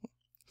have?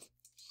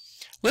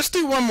 Let's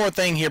do one more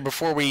thing here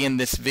before we end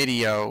this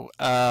video.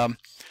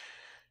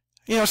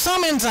 You know,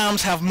 some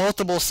enzymes have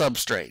multiple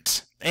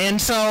substrates,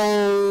 and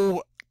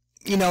so,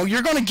 you know,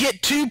 you're going to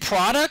get two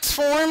products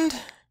formed,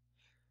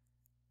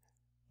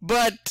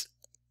 but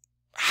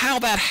how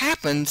that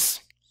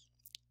happens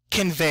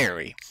can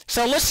vary.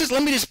 So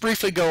let me just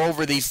briefly go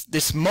over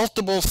this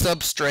multiple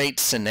substrate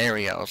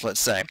scenarios,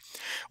 let's say.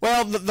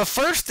 Well, the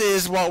first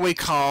is what we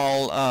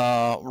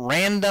call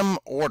random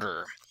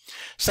order.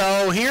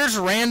 So here's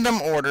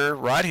random order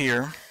right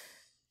here.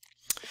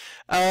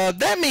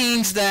 That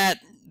means that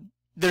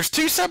there's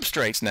two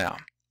substrates now.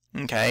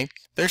 Okay,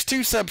 there's two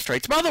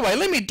substrates. By the way,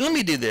 let me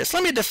do this.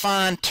 Let me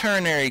define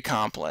ternary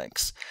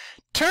complex.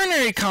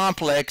 Ternary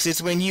complex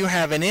is when you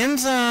have an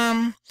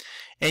enzyme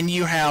and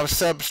you have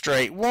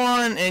substrate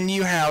 1 and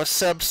you have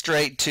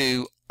substrate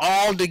 2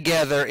 all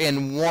together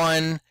in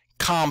one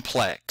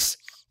complex.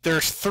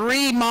 There's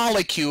three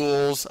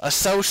molecules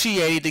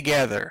associated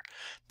together: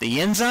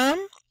 the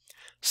enzyme,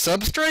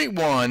 substrate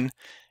 1,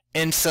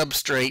 and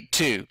substrate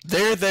 2.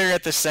 They're there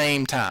at the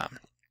same time.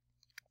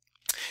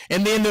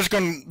 And then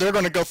they're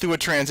going to go through a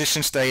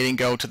transition state and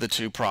go to the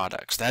two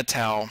products. That's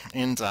how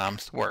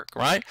enzymes work,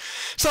 right?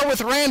 So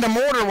with random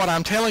order, what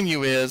I'm telling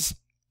you is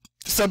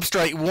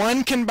substrate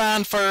 1 can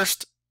bind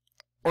first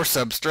or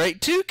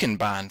substrate 2 can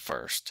bind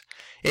first.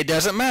 It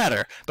doesn't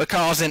matter,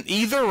 because in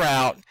either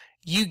route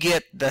you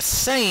get the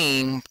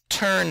same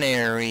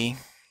ternary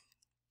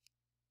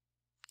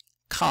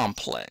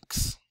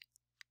complex.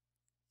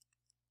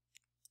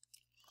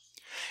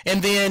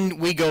 And then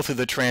we go through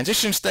the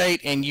transition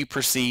state and you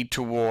proceed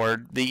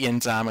toward the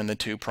enzyme and the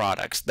two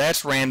products.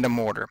 That's random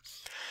order.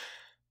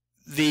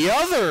 The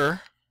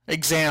other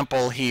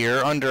example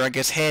here under, I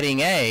guess,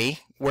 heading A,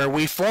 where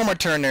we form a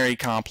ternary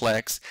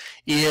complex,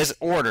 is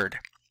ordered.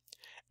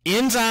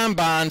 Enzyme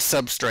binds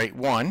substrate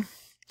 1,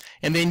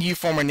 and then you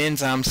form an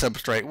enzyme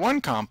substrate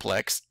 1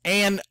 complex,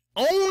 and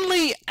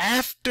only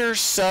after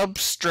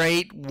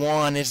substrate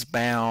 1 is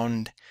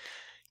bound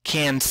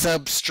can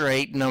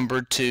substrate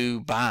number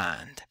 2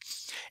 bind.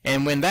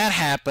 And when that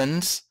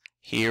happens,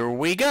 here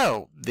we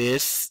go.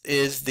 This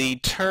is the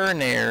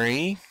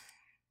ternary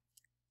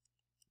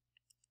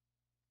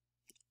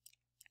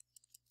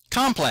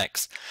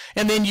complex.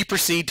 And then you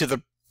proceed to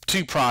the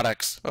two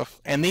products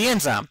and the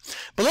enzyme.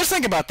 But let's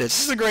think about this.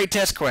 This is a great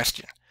test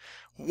question.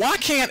 Why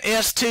can't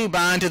S2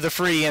 bind to the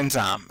free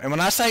enzyme? And when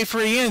I say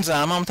free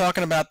enzyme, I'm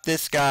talking about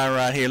this guy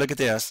right here. Look at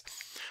this.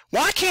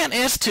 Why can't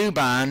S2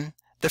 bind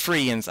the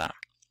free enzyme?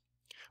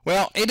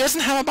 Well, it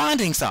doesn't have a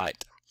binding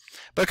site,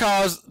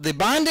 because the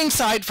binding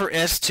site for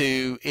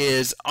S2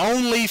 is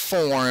only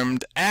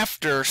formed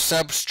after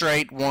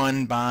substrate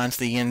 1 binds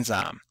the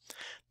enzyme.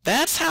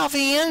 That's how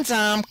the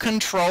enzyme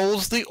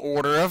controls the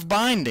order of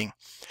binding.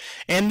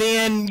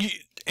 And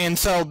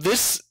so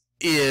this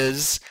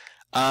is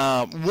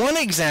one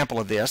example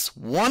of this.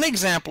 One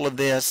example of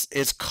this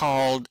is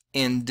called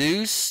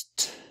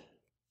induced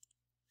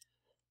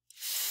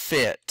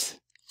fit.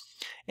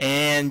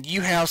 And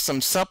you have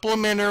some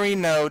supplementary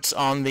notes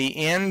on the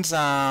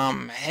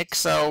enzyme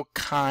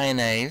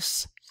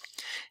hexokinase.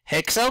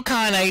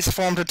 Hexokinase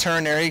forms a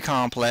ternary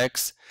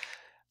complex,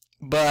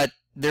 but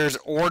there's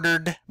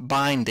ordered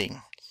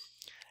binding.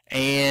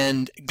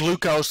 And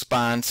glucose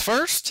binds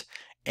first,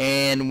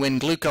 and when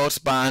glucose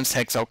binds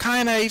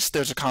hexokinase,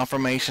 there's a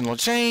conformational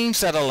change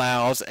that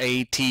allows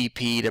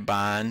ATP to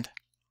bind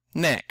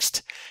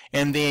next.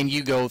 And then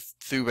you go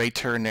through a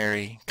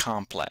ternary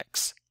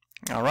complex.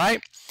 All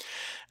right?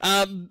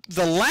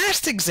 The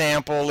last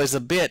example is a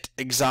bit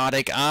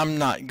exotic. I'm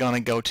not going to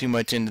go too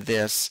much into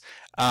this.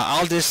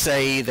 I'll just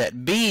say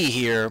that B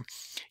here,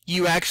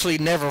 you actually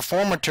never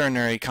form a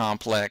ternary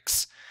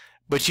complex,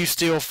 but you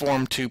still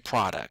form two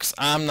products.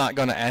 I'm not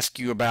going to ask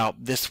you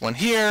about this one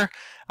here.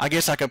 I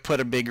guess I could put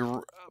a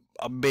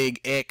big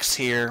X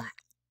here.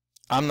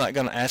 I'm not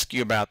going to ask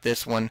you about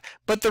this one,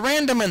 but the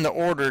random and the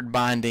ordered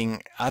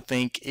binding, I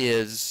think,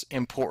 is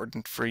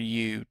important for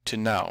you to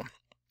know.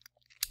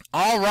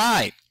 All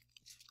right.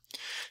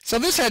 So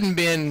this hadn't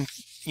been,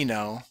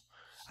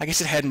 I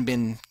guess it hadn't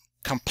been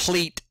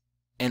complete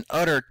and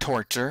utter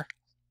torture,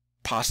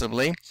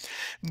 possibly,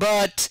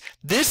 but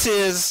this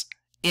is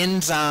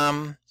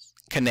enzyme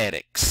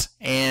kinetics,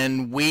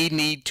 and we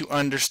need to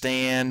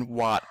understand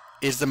what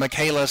is the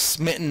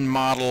Michaelis-Menten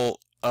model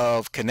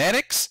of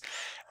kinetics,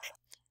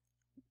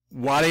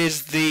 what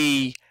is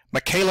the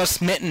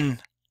Michaelis-Menten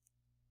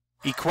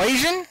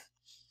equation,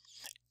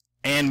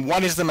 and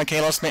what is the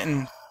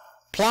Michaelis-Menten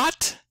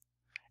plot.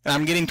 And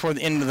I'm getting toward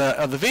the end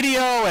of the video,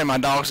 and my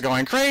dog's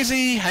going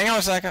crazy. Hang on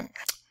a second.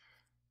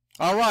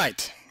 All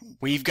right,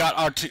 we've got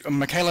our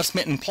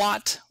Michaelis-Menten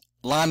plot,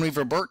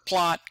 Lineweaver-Burke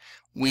plot.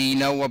 We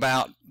know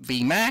about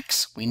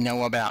Vmax, we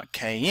know about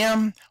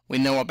Km, we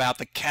know about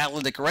the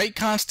catalytic rate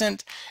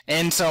constant,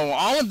 and so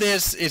all of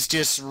this is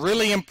just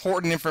really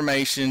important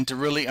information to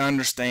really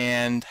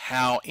understand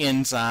how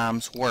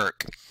enzymes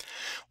work.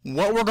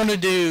 What we're going to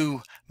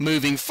do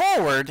moving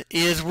forward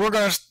is we're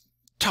going to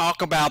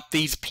talk about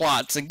these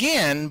plots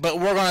again, but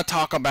we're going to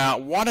talk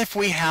about what if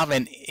we have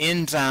an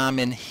enzyme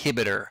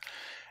inhibitor.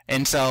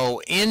 And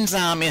so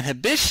enzyme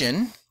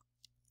inhibition,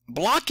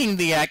 blocking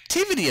the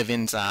activity of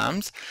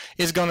enzymes,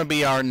 is going to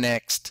be our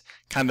next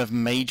kind of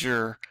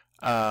major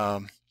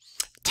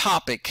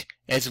topic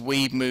as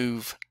we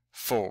move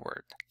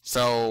forward.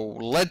 So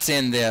let's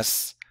end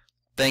this.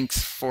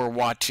 Thanks for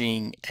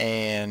watching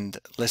and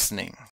listening.